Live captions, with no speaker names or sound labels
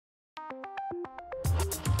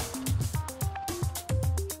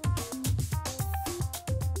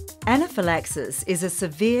Anaphylaxis is a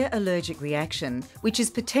severe allergic reaction which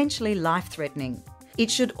is potentially life-threatening.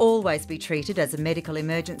 It should always be treated as a medical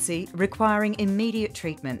emergency requiring immediate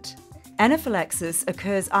treatment. Anaphylaxis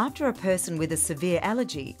occurs after a person with a severe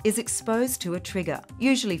allergy is exposed to a trigger,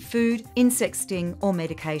 usually food, insect sting or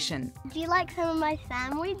medication. Do you like some of my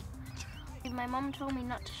sandwich? My mum told me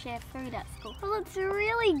not to share food at school. Well, it's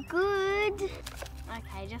really good.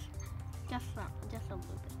 Okay, just a little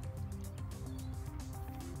bit.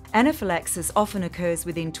 Anaphylaxis often occurs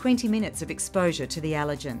within 20 minutes of exposure to the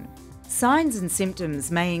allergen. Signs and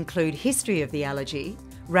symptoms may include history of the allergy,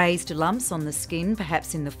 raised lumps on the skin,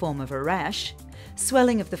 perhaps in the form of a rash,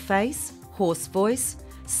 swelling of the face, hoarse voice,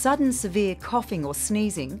 sudden severe coughing or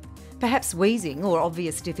sneezing, perhaps wheezing or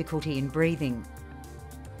obvious difficulty in breathing.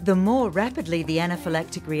 The more rapidly the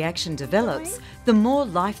anaphylactic reaction develops, the more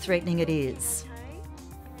life-threatening it is.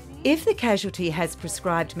 If the casualty has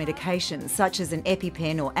prescribed medication such as an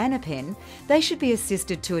EpiPen or Anapen, they should be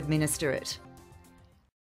assisted to administer it.